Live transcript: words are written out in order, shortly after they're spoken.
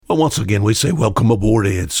Well, once again, we say welcome aboard.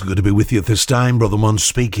 It's good to be with you at this time. Brother Munn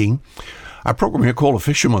speaking. Our program here called A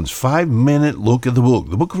Fisherman's 5-Minute Look at the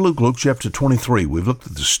Book of Luke, Luke chapter 23. We've looked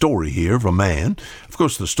at the story here of a man. Of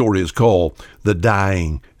course, the story is called The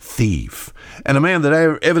Dying Thief. And a man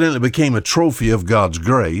that evidently became a trophy of God's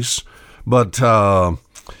grace. But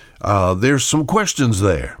there's some questions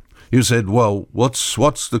there. You said, well, what's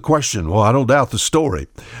the question? Well, I don't doubt the story.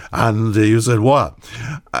 And you said, what?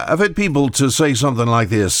 I've had people to say something like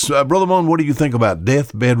this. Brother Munn, what do you think about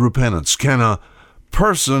deathbed repentance? Can a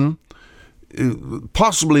person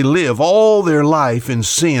possibly live all their life in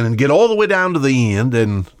sin and get all the way down to the end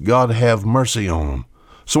and God have mercy on them?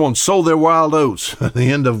 Someone sowed their wild oats at the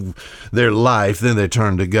end of their life, then they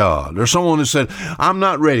turn to God. Or someone who said, I'm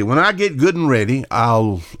not ready. When I get good and ready,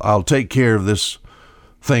 I'll take care of this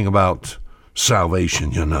thing about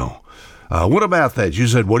salvation, you know. What about that? You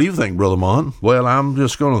said, what do you think, Brother Munn? Well, I'm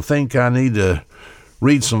just going to think I need to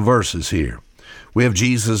read some verses here. We have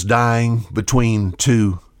Jesus dying between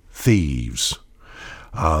two thieves.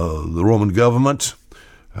 The Roman government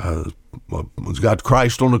has got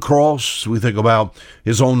Christ on the cross. We think about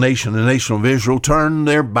his own nation, the nation of Israel, turn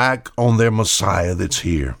their back on their Messiah that's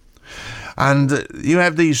here. And you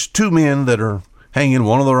have these two men that are hanging,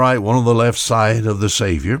 one on the right, one on the left side of the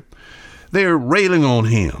Savior. They're railing on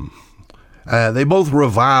him. They both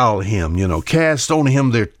revile him, cast on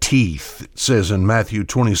him their teeth, it says in Matthew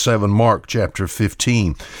 27, Mark chapter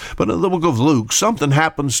 15. But in the book of Luke, something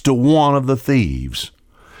happens to one of the thieves.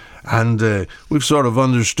 And we've sort of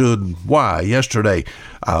understood why yesterday.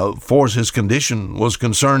 For his condition was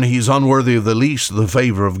concerned, he's unworthy of the least of the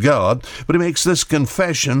favor of God. But he makes this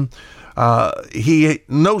confession. He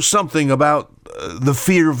knows something about the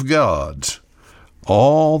fear of God.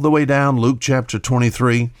 All the way down Luke chapter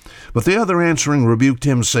 23. But the other answering rebuked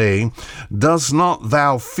him, saying, Dost not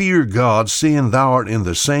thou fear God, seeing thou art in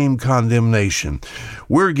the same condemnation?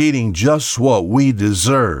 We're getting just what we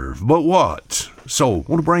deserve. But what? So I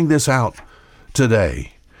want to bring this out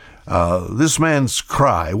today. This man's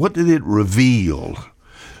cry, what did it reveal?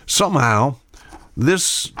 Somehow,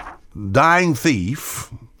 this dying thief,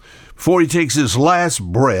 before he takes his last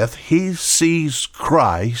breath, he sees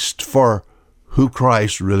Christ for who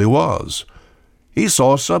Christ really was. He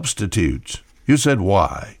saw a substitute. You said,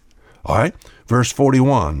 why? All right, verse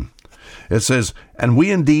 41. It says, And we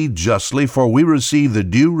indeed justly, for we receive the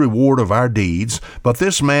due reward of our deeds, but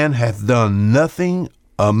this man hath done nothing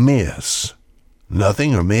amiss.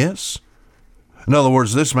 Nothing amiss? In other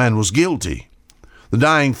words, this man was guilty. The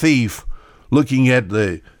dying thief, looking at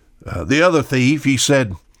the other thief, he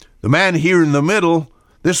said, the man here in the middle,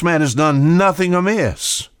 this man has done nothing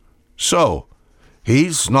amiss. So,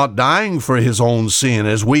 he's not dying for his own sin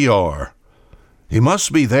as we are. He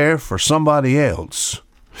must be there for somebody else.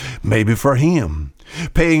 Maybe for him.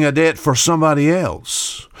 Paying a debt for somebody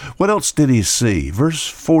else. What else did he see? Verse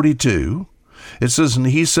 42, it says, And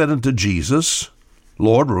he said unto Jesus,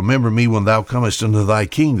 Lord, remember me when thou comest into thy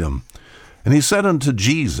kingdom. And he said unto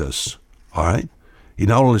Jesus, all right, he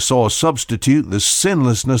not only saw a substitute, the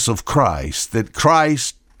sinlessness of Christ, that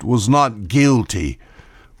Christ was not guilty,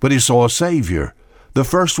 but he saw a Savior. The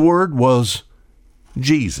first word was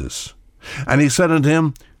Jesus. And he said unto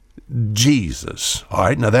him, Jesus. All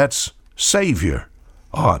right, now that's Savior.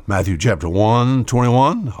 Matthew chapter 1,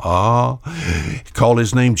 21. He called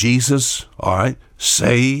his name Jesus. All right,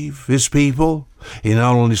 save his people. He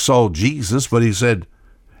not only saw Jesus, but he said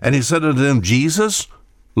unto him, Jesus,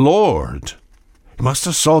 Lord. He must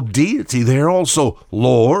have saw deity there also.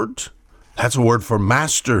 Lord. That's a word for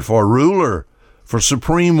master, for ruler, for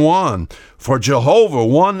supreme one, for Jehovah,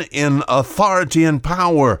 one in authority and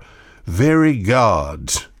power, very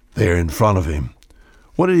God there in front of him.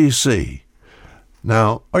 What did he see?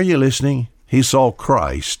 Now, are you listening? He saw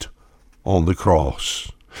Christ on the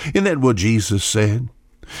cross. Isn't that what Jesus said?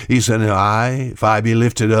 He said, if I be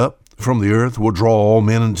lifted up from the earth, will draw all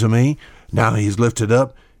men unto me. Now he's lifted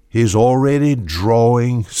up. He's already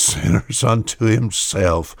drawing sinners unto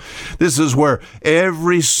himself. This is where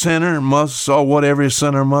every sinner must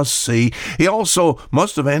see. He also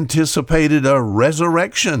must have anticipated a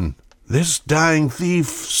resurrection. This dying thief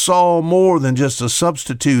saw more than just a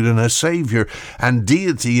substitute and a Savior and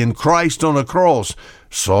deity in Christ on a cross.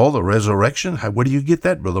 Saw the resurrection? Where do you get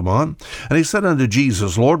that, Brother Munn? And he said unto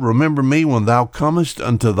Jesus, Lord, remember me when thou comest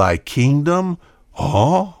unto thy kingdom.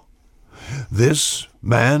 This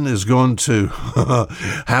man is going to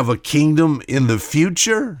have a kingdom in the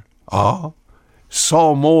future?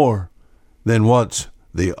 Saw more than what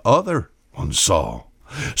the other one saw.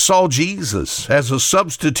 Saw Jesus as a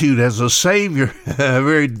substitute, as a Savior, a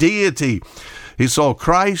very deity. He saw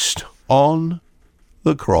Christ on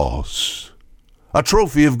the cross, a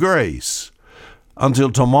trophy of grace.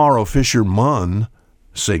 Until tomorrow, fishermen,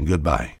 sing goodbye.